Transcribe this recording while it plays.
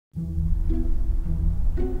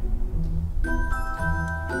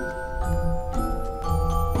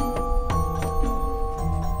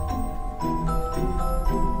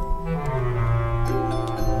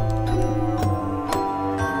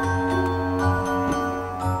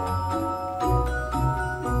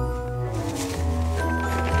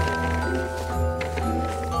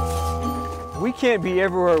can't be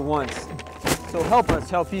everywhere at once, so help us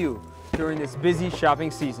help you during this busy shopping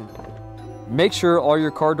season. Make sure all your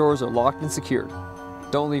car doors are locked and secured.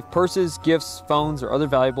 Don't leave purses, gifts, phones, or other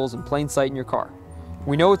valuables in plain sight in your car.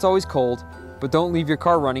 We know it's always cold, but don't leave your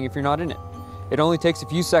car running if you're not in it. It only takes a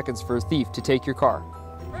few seconds for a thief to take your car.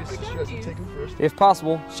 If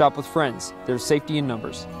possible, shop with friends. There's safety in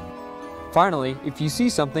numbers. Finally, if you see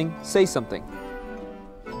something, say something.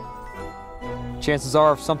 Chances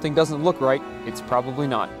are, if something doesn't look right, it's probably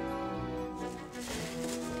not.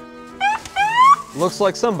 Looks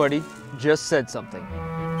like somebody just said something.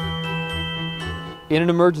 In an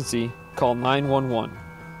emergency, call 911.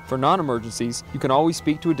 For non-emergencies, you can always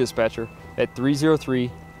speak to a dispatcher at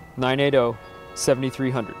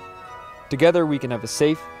 303-980-7300. Together, we can have a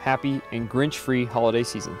safe, happy, and Grinch-free holiday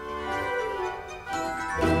season.